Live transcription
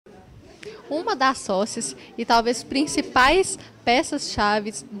uma das sócias e talvez principais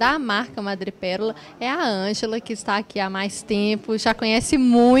peças-chave da marca Madrepérola é a Ângela, que está aqui há mais tempo, já conhece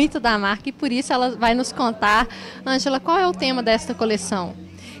muito da marca e por isso ela vai nos contar. Ângela, qual é o tema desta coleção?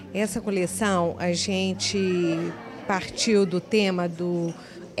 Essa coleção a gente partiu do tema do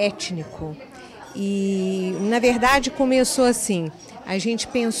étnico e, na verdade, começou assim. A gente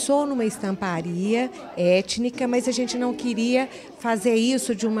pensou numa estamparia étnica, mas a gente não queria fazer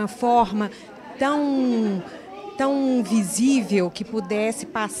isso de uma forma tão visível que pudesse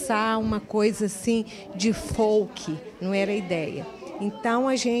passar uma coisa assim de folk, não era a ideia. Então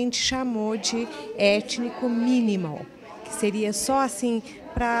a gente chamou de étnico minimal, que seria só assim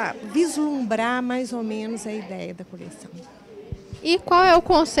para vislumbrar mais ou menos a ideia da coleção. E qual é o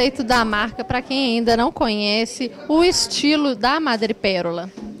conceito da marca para quem ainda não conhece o estilo da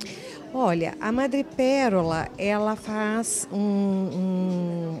Madrepérola? Olha, a Madrepérola, ela faz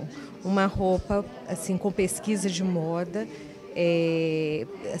uma roupa assim com pesquisa de moda,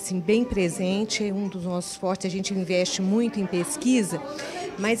 assim bem presente, é um dos nossos fortes. A gente investe muito em pesquisa,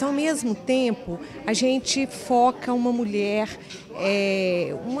 mas ao mesmo tempo a gente foca uma mulher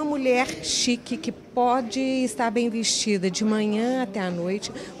chique que pode estar bem vestida de manhã até à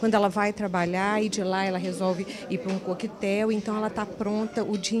noite, quando ela vai trabalhar e de lá ela resolve ir para um coquetel, então ela está pronta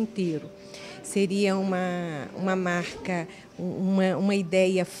o dia inteiro. Seria uma marca, uma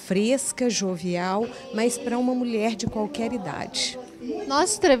ideia fresca, jovial, mas para uma mulher de qualquer idade.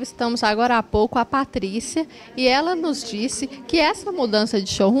 Nós entrevistamos agora há pouco a Patrícia e ela nos disse que essa mudança de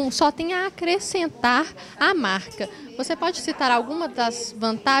showroom só tem a acrescentar à marca. Você pode citar alguma das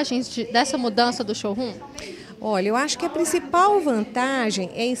vantagens dessa mudança do showroom? Olha, eu acho que a principal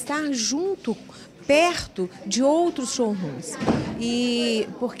vantagem é estar junto, perto de outros showrooms. E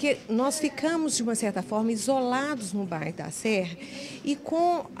porque nós ficamos, de uma certa forma, isolados no bairro da Serra e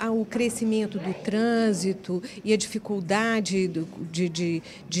com o crescimento do trânsito e a dificuldade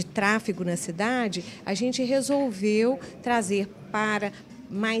de tráfego na cidade, a gente resolveu trazer para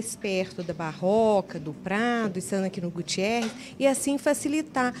mais perto da Barroca, do Prado, estando aqui no Gutierrez, e assim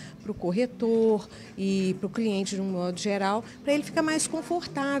facilitar para o corretor e para o cliente de um modo geral, para ele ficar mais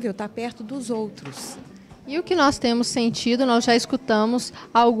confortável, estar perto dos outros. E o que nós temos sentido, nós já escutamos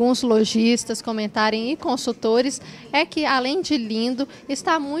alguns lojistas comentarem e consultores, é que além de lindo,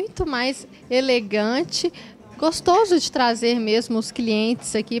 está muito mais elegante, gostoso de trazer mesmo os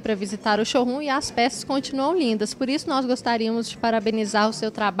clientes aqui para visitar o showroom e as peças continuam lindas. Por isso nós gostaríamos de parabenizar o seu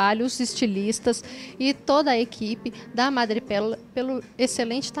trabalho, os estilistas e toda a equipe da Madrepérola pelo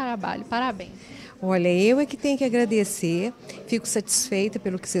excelente trabalho. Parabéns. Olha, eu é que tenho que agradecer, fico satisfeita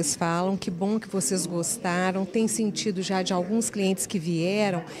pelo que vocês falam, que bom que vocês gostaram, tem sentido já de alguns clientes que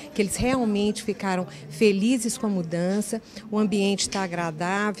vieram, que eles realmente ficaram felizes com a mudança, o ambiente está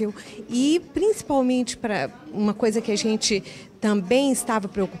agradável e principalmente para uma coisa que a gente também estava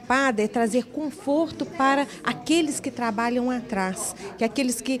preocupada é trazer conforto para aqueles que trabalham atrás, que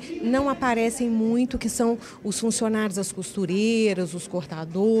aqueles que não aparecem muito, que são os funcionários, as costureiras, os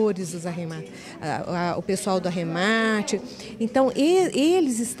cortadores, o pessoal do arremate. Então,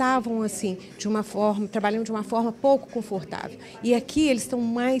 eles estavam assim, trabalhando de uma forma pouco confortável. E aqui eles estão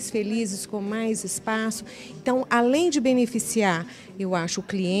mais felizes, com mais espaço. Então, além de beneficiar, eu acho, o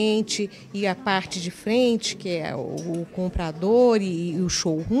cliente e a parte de frente, que é o comprador e o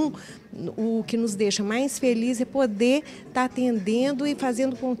showroom, o que nos deixa mais felizes é poder estar atendendo e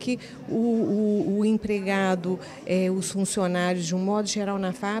fazendo com que o empregado, os funcionários, de um modo geral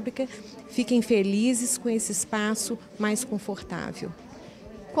na fábrica, fiquem felizes com esse espaço mais confortável.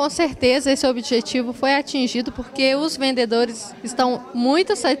 Com certeza esse objetivo foi atingido porque os vendedores estão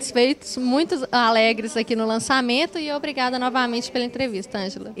muito satisfeitos, muito alegres aqui no lançamento e obrigada novamente pela entrevista,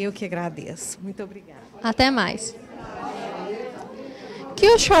 Ângela. Eu que agradeço. Muito obrigada. Até mais. Que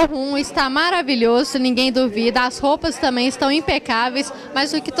o showroom está maravilhoso, ninguém duvida, as roupas também estão impecáveis,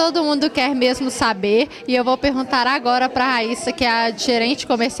 mas o que todo mundo quer mesmo saber, e eu vou perguntar agora para a Raísa, que é a gerente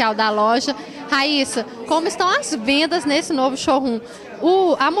comercial da loja. Raísa, como estão as vendas nesse novo showroom?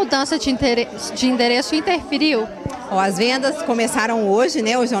 A mudança de endereço interferiu? As vendas começaram hoje,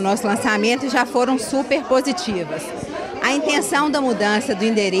 né? Hoje é o nosso lançamento e já foram super positivas. A intenção da mudança do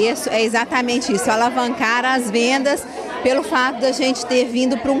endereço é exatamente isso, alavancar as vendas pelo fato da gente ter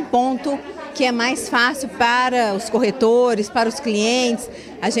vindo para um ponto que é mais fácil para os corretores, para os clientes.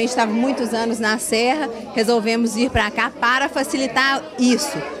 A gente estava muitos anos na Serra, resolvemos vir para cá para facilitar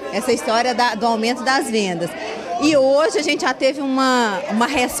isso, essa história do aumento das vendas. E hoje a gente já teve uma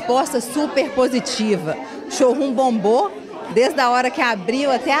resposta super positiva. O showroom bombou, desde a hora que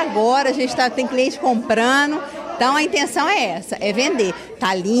abriu até agora, a gente tem cliente comprando. Então a intenção é essa, é vender.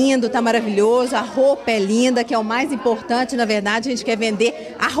 Tá lindo, tá maravilhoso, a roupa é linda, que é o mais importante, na verdade, a gente quer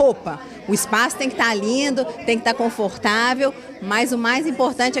vender a roupa. O espaço tem que estar lindo, tem que estar confortável, mas o mais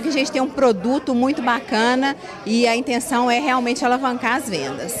importante é que a gente tem um produto muito bacana e a intenção é realmente alavancar as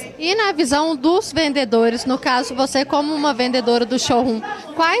vendas. E na visão dos vendedores, no caso você como uma vendedora do showroom,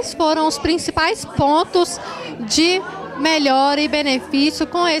 quais foram os principais pontos de melhora e benefício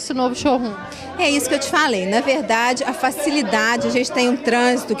com esse novo showroom? É isso que eu te falei, na verdade a facilidade, a gente tem um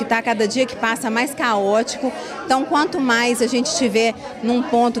trânsito que está cada dia que passa mais caótico, então quanto mais a gente estiver num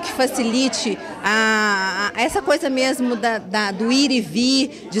ponto que facilite essa coisa mesmo do ir e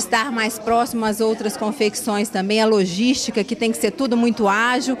vir, de estar mais próximo às outras confecções também, a logística que tem que ser tudo muito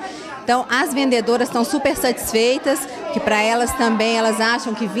ágil. Então as vendedoras estão super satisfeitas, que para elas também, elas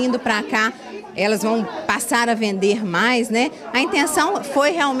acham que vindo para cá elas vão passar a vender mais, né? A intenção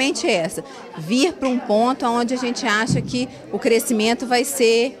foi realmente essa, vir para um ponto onde a gente acha que o crescimento vai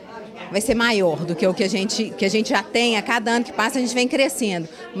ser maior do que o que a gente já tem. A cada ano que passa a gente vem crescendo,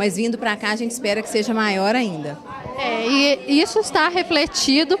 mas vindo para cá a gente espera que seja maior ainda. E isso está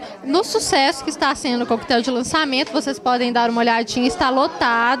refletido no sucesso que está sendo o coquetel de lançamento. Vocês podem dar uma olhadinha, está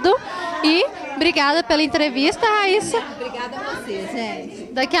lotado. E obrigada pela entrevista, Raíssa. Obrigada a você,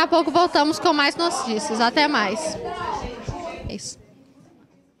 gente. Daqui a pouco voltamos com mais notícias. Até mais. É isso.